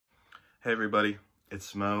Hey everybody,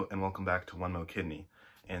 it's Mo and welcome back to One Mo Kidney.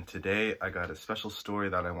 And today I got a special story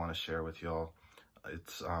that I want to share with y'all.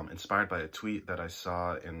 It's inspired by a tweet that I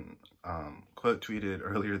saw and quote tweeted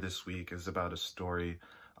earlier this week. It's about a story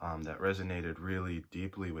that resonated really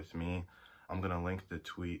deeply with me. I'm going to link the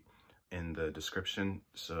tweet in the description,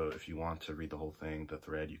 so if you want to read the whole thing, the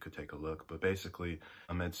thread, you could take a look. But basically,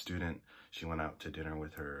 a med student, she went out to dinner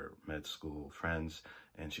with her med school friends,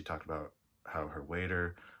 and she talked about how her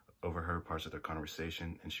waiter overheard parts of their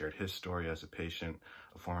conversation and shared his story as a patient,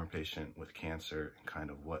 a former patient with cancer, and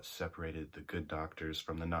kind of what separated the good doctors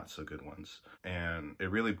from the not so good ones. And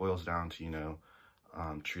it really boils down to,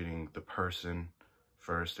 treating the person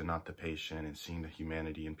first and not the patient, and seeing the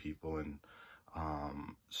humanity in people. And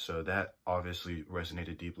so that obviously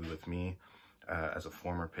resonated deeply with me. As a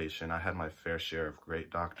former patient, I had my fair share of great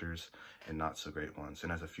doctors and not so great ones.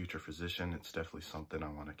 And as a future physician, it's definitely something I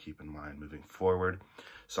want to keep in mind moving forward.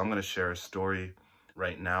 So I'm going to share a story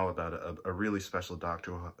right now about a really special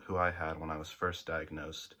doctor who I had when I was first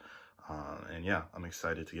diagnosed. And yeah, I'm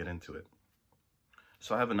excited to get into it.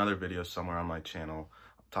 So I have another video somewhere on my channel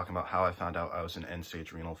talking about how I found out I was in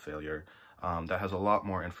end-stage renal failure. That has a lot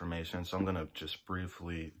more information, so I'm going to just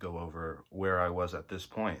briefly go over where I was at this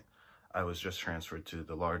point. I was just transferred to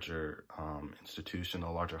the larger institution, the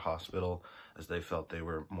larger hospital, as they felt they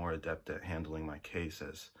were more adept at handling my case,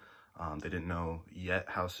 as they didn't know yet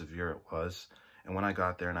how severe it was. And when I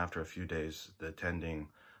got there, and after a few days, the attending,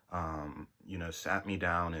 sat me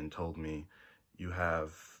down and told me, "You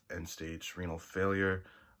have end-stage renal failure.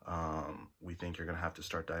 We think you're going to have to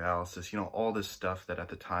start dialysis." All this stuff that at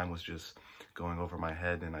the time was just going over my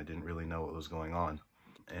head, and I didn't really know what was going on.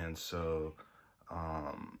 And so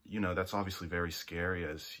that's obviously very scary,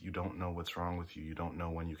 as you don't know what's wrong with you. You don't know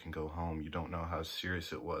when you can go home. You don't know how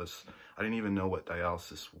serious it was. I didn't even know what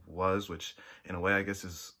dialysis was, which in a way I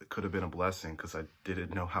guess could have been a blessing, because I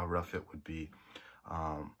didn't know how rough it would be.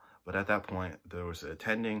 But at that point, there was an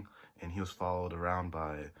attending, and he was followed around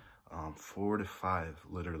by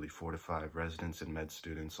literally four to five residents and med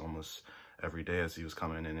students almost every day as he was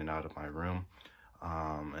coming in and out of my room.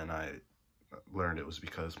 And I learned it was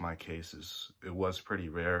because my case was pretty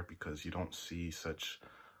rare, because you don't see such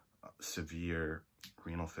severe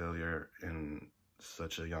renal failure in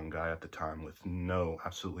such a young guy at the time with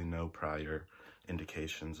absolutely no prior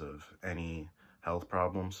indications of any health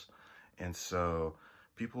problems. And so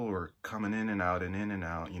people were coming in and out,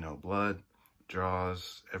 blood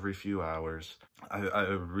draws every few hours.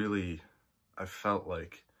 I felt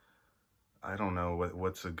like, I don't know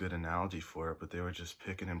what's a good analogy for it, but they were just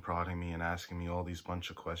picking and prodding me and asking me all these bunch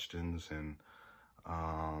of questions. And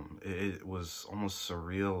it was almost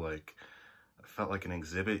surreal. Like, I felt like an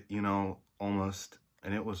exhibit, almost.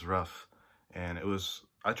 And it was rough. And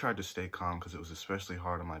I tried to stay calm, because it was especially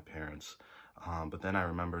hard on my parents. But then I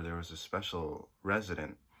remember there was a special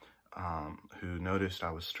resident who noticed I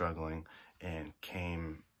was struggling and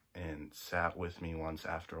came and sat with me once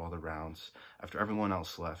after all the rounds. After everyone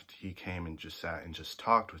else left, he came and just sat and just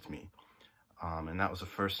talked with me. And that was the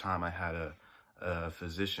first time I had a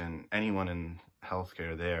physician, anyone in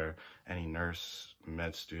healthcare there, any nurse,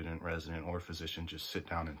 med student, resident, or physician, just sit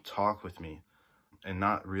down and talk with me, and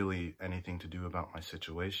not really anything to do about my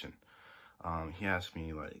situation. He asked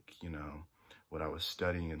me, what I was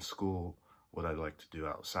studying in school, what I'd like to do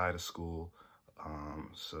outside of school.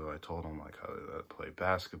 So I told him how to play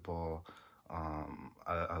basketball.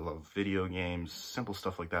 I love video games, simple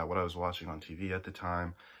stuff like that, what I was watching on TV at the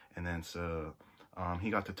time. And then so he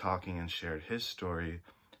got to talking and shared his story.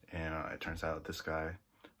 And it turns out this guy,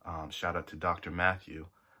 shout out to Dr. Matthew,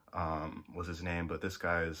 was his name. But this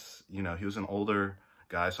guy is, he was an older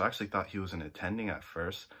guy. So I actually thought he was an attending at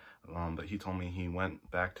first. But he told me he went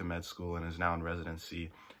back to med school and is now in residency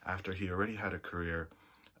after he already had a career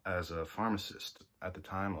as a pharmacist. At the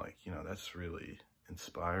time, that's really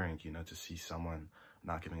inspiring, to see someone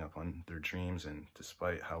not giving up on their dreams. And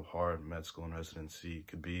despite how hard med school and residency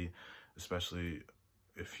could be, especially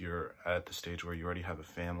if you're at the stage where you already have a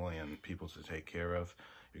family and people to take care of,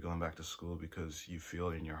 you're going back to school because you feel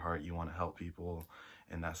it in your heart, you want to help people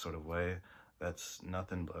in that sort of way. That's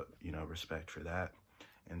nothing but, respect for that.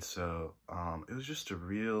 And so it was just a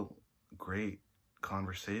real great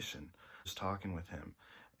conversation, just talking with him.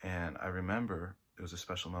 And I remember it was a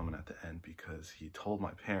special moment at the end, because he told my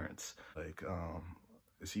parents,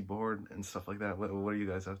 is he bored and stuff like that? What are you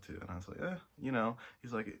guys up to? And I was like,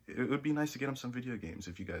 he's like, it would be nice to get him some video games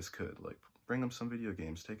if you guys could. Bring him some video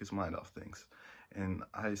games, take his mind off things. And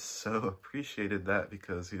I so appreciated that,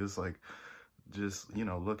 because he was just,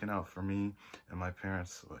 looking out for me. And my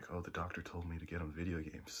parents were like, oh, the doctor told me to get him video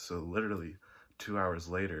games. So literally 2 hours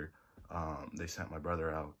later, they sent my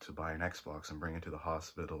brother out to buy an Xbox and bring it to the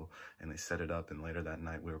hospital, and they set it up, and later that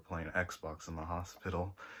night we were playing Xbox in the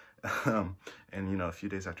hospital. And, you know, a few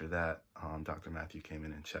days after that, Dr. Matthew came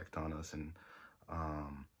in and checked on us, and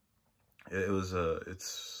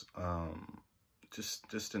it's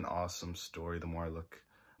just an awesome story the more I look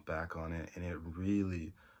back on it, and it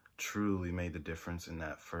really, truly made the difference in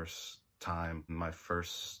that first time, my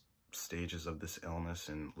first stages of this illness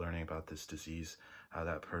and learning about this disease, how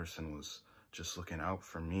that person was just looking out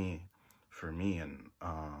for me and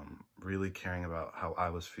really caring about how I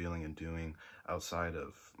was feeling and doing outside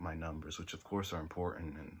of my numbers, which of course are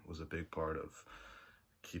important and was a big part of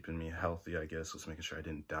keeping me healthy, I guess, was making sure I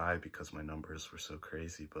didn't die because my numbers were so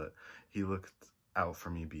crazy. But he looked out for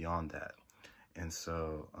me beyond that. And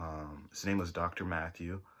so his name was Dr.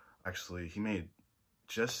 Matthew. Actually, he made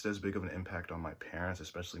just as big of an impact on my parents,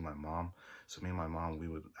 especially my mom. So me and my mom, we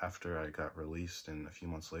would, after I got released and a few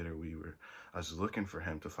months later, I was looking for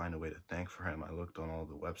him to find a way to thank for him. I looked on all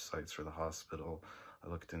the websites for the hospital. I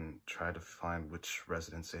looked and tried to find which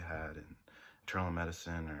residents they had in internal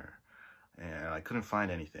medicine, and I couldn't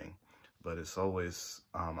find anything. But it's always,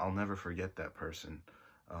 I'll never forget that person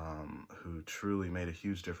who truly made a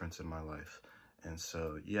huge difference in my life. And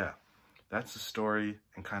so, yeah, that's the story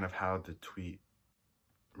and kind of how the tweet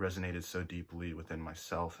resonated so deeply within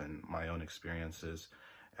myself and my own experiences.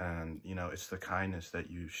 And, you know, it's the kindness that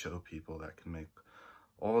you show people that can make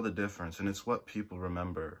all the difference. And it's what people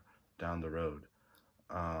remember down the road.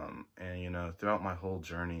 And, you know, throughout my whole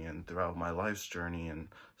journey and throughout my life's journey and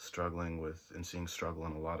struggling with and seeing struggle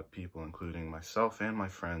in a lot of people, including myself and my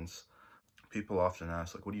friends, people often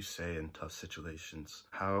ask, like, what do you say in tough situations?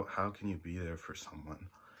 How can you be there for someone?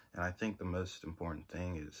 And I think the most important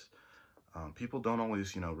thing is people don't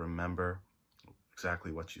always, you know, remember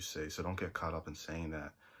exactly what you say. So don't get caught up in saying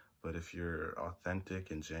that. But if you're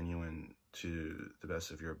authentic and genuine to the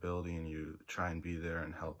best of your ability and you try and be there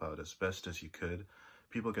and help out as best as you could,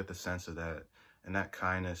 people get the sense of that. And that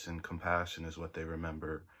kindness and compassion is what they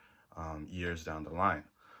remember years down the line.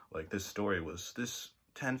 Like this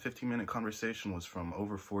 10-15 minute conversation was from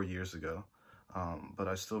over 4 years ago. But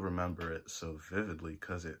I still remember it so vividly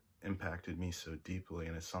because it impacted me so deeply,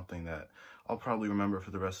 and it's something that I'll probably remember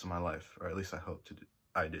for the rest of my life, or at least I hope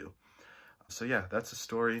I do. So yeah, that's the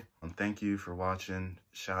story. Thank you for watching.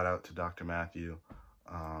 Shout out to Dr. Matthew.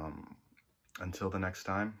 Until the next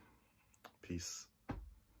time, peace.